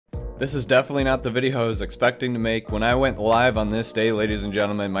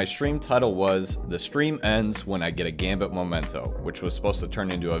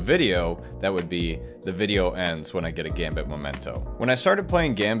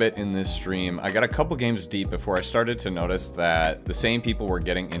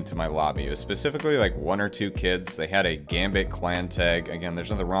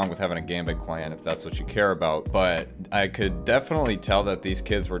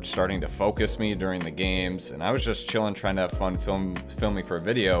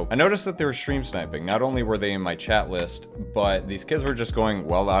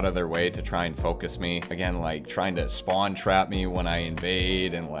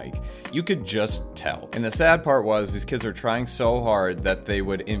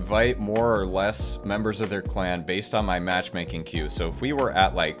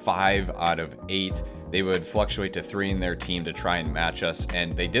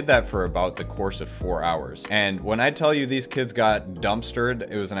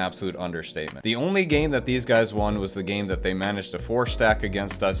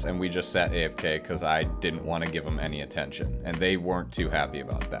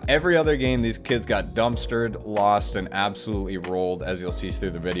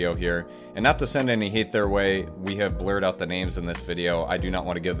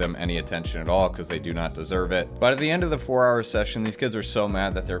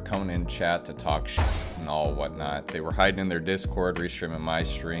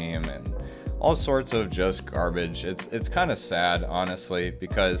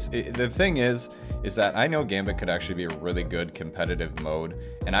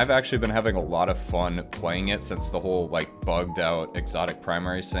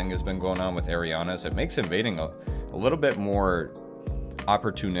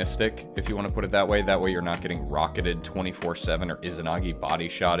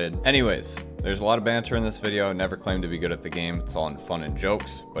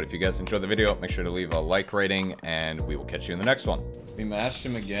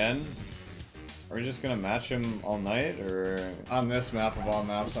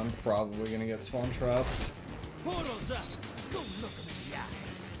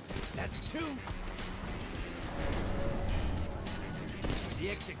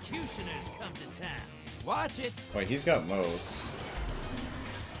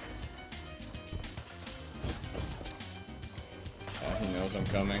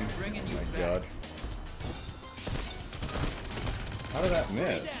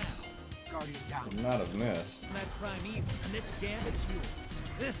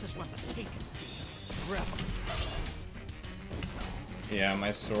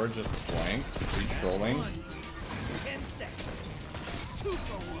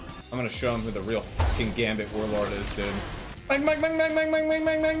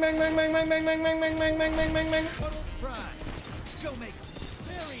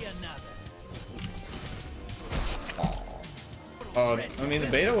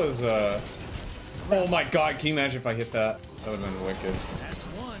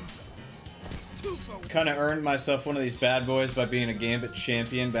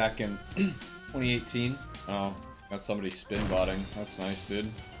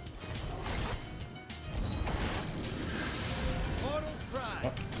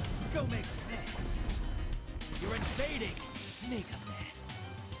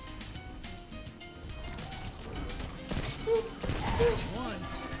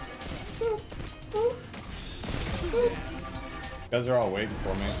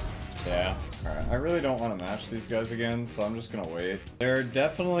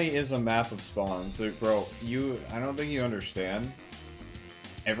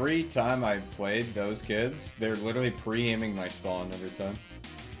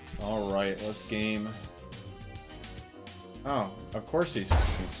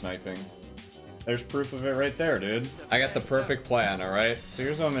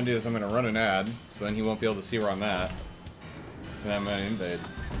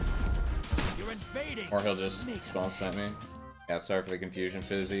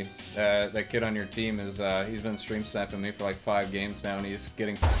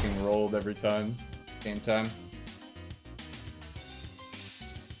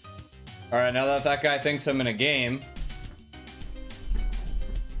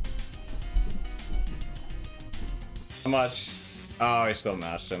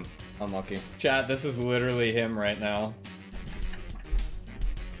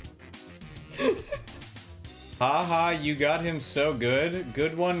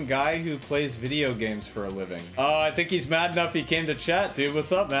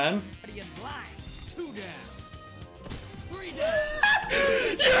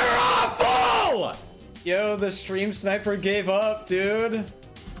Yo, the stream sniper gave up, dude.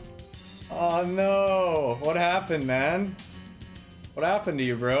 Oh no. What happened, man? What happened to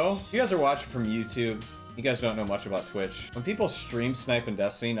you, bro? You guys are watching from YouTube. You guys don't know much about Twitch. When people stream snipe in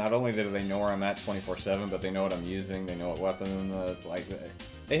Destiny, not only do they know where I'm at 24/7, but they know what I'm using, they know what weapon, like,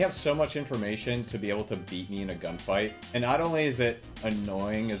 they have so much information to be able to beat me in a gunfight. And not only is it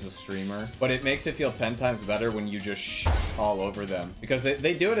annoying as a streamer, but it makes it feel 10 times better when you just all over them. Because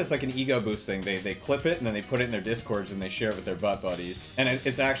they do it as like an ego boost thing. They clip it and then they put it in their Discords and they share it with their butt buddies. And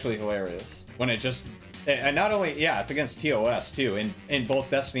it's actually hilarious. When it just... And not only, yeah, it's against TOS too, in both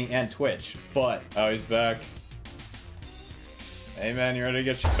Destiny and Twitch, but... Oh, he's back. Hey man, you ready to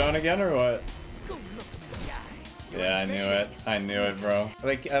get shit on again or what? Yeah, I knew it. I knew it, bro.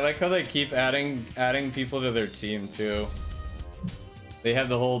 I like how they keep adding people to their team too. They have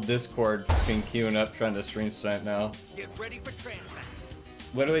the whole Discord fucking queuing up trying to stream snipe now. Get ready for transfer.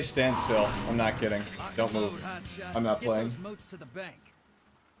 Literally stand still. I'm not kidding. Don't move. I'm not playing.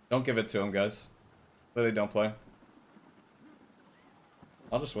 Don't give it to him, guys. Literally don't play.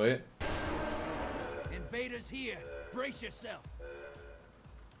 I'll just wait. Invaders here. Brace yourself.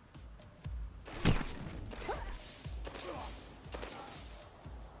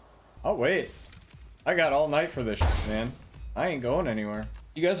 I'll wait. I got all night for this shit, man. I ain't going anywhere.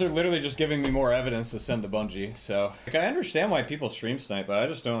 You guys are literally just giving me more evidence to send to Bungie, so... Like, I understand why people stream snipe, but I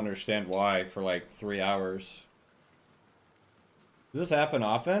just don't understand why for like 3 hours. Does this happen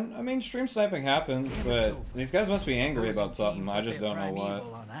often? I mean, stream sniping happens, but these guys must be angry about something. I just don't know what.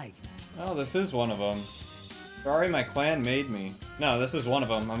 Oh, this is one of them. Sorry, my clan made me. No, this is one of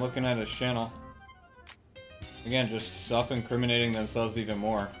them. I'm looking at his channel. Again, just self-incriminating themselves even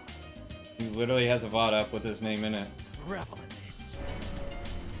more. He literally has a VOD up with his name in it. Revel in this.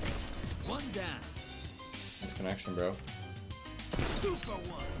 One down. Nice connection, bro. Super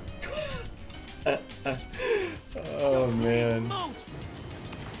one. Oh man.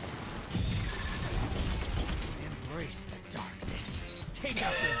 Embrace the darkness. Take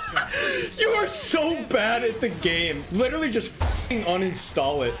out this darkness. You are so bad at the game. Literally just f***ing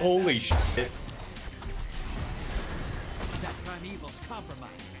uninstall it. Holy shit. That primeval's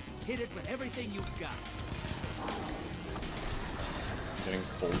compromised. Hit it with everything you've got. Getting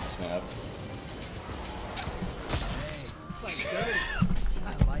cold snapped. Hey, it's like dirty. I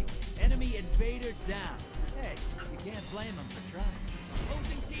like it. Enemy invader down. Hey, you can't blame them for trying.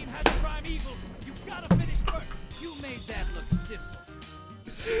 Opposing team has a primeval. You gotta finish first. You made that look simple.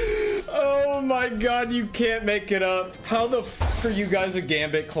 Oh my god, you can't make it up. How the f are you guys a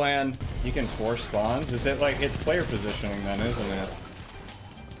Gambit clan? You can force spawns? Is it like, it's player positioning then, isn't it?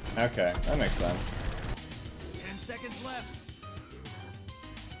 Okay, that makes sense. 10 seconds left.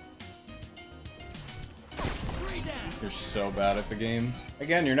 You're so bad at the game.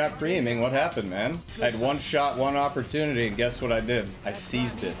 Again, you're not pre-aiming. What happened, man? I had one shot, one opportunity, and guess what I did? I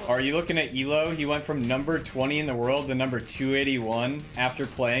seized it. Are you looking at Elo? He went from number 20 in the world to number 281 after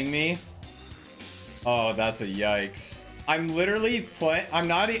playing me. Oh, that's a yikes. I'm literally playing. I'm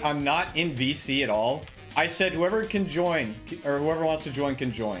not in VC at all. I said whoever can join, or whoever wants to join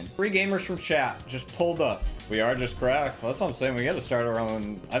can join. 3 gamers from chat just pulled up. We are just cracked. That's what I'm saying. We got to start our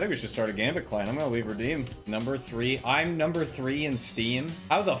own. I think we should start a Gambit clan. I'm going to leave Redeem. Number 3. I'm number 3 in Steam.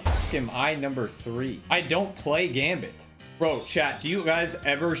 How the f am I number 3? I don't play Gambit. Bro, chat, do you guys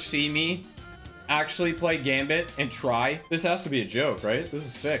ever see me actually play Gambit and try? This has to be a joke, right? This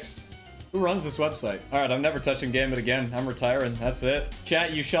is fixed. Who runs this website? All right, I'm never touching Gambit again. I'm retiring. That's it.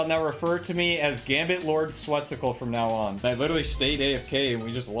 Chat, you shall now refer to me as Gambit Lord Sweatcicle from now on. I literally stayed AFK and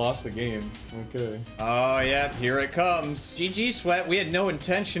we just lost the game. Okay. Oh, yeah, here it comes. GG, Sweat. We had no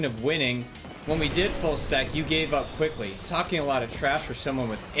intention of winning. When we did full stack, you gave up quickly. Talking a lot of trash for someone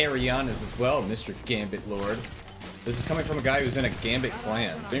with Arianas as well, Mr. Gambit Lord. This is coming from a guy who's in a Gambit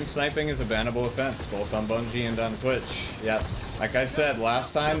clan. Stream sniping is a bannable offense, both on Bungie and on Twitch. Yes. Like I said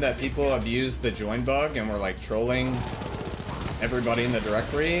last time that people abused the join bug and were like trolling everybody in the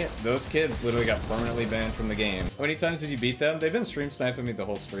directory, those kids literally got permanently banned from the game. How many times did you beat them? They've been stream sniping me the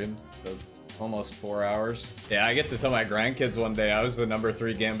whole stream, so almost 4 hours. Yeah, I get to tell my grandkids one day I was the number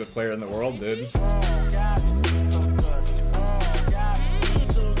 3 Gambit player in the world, dude.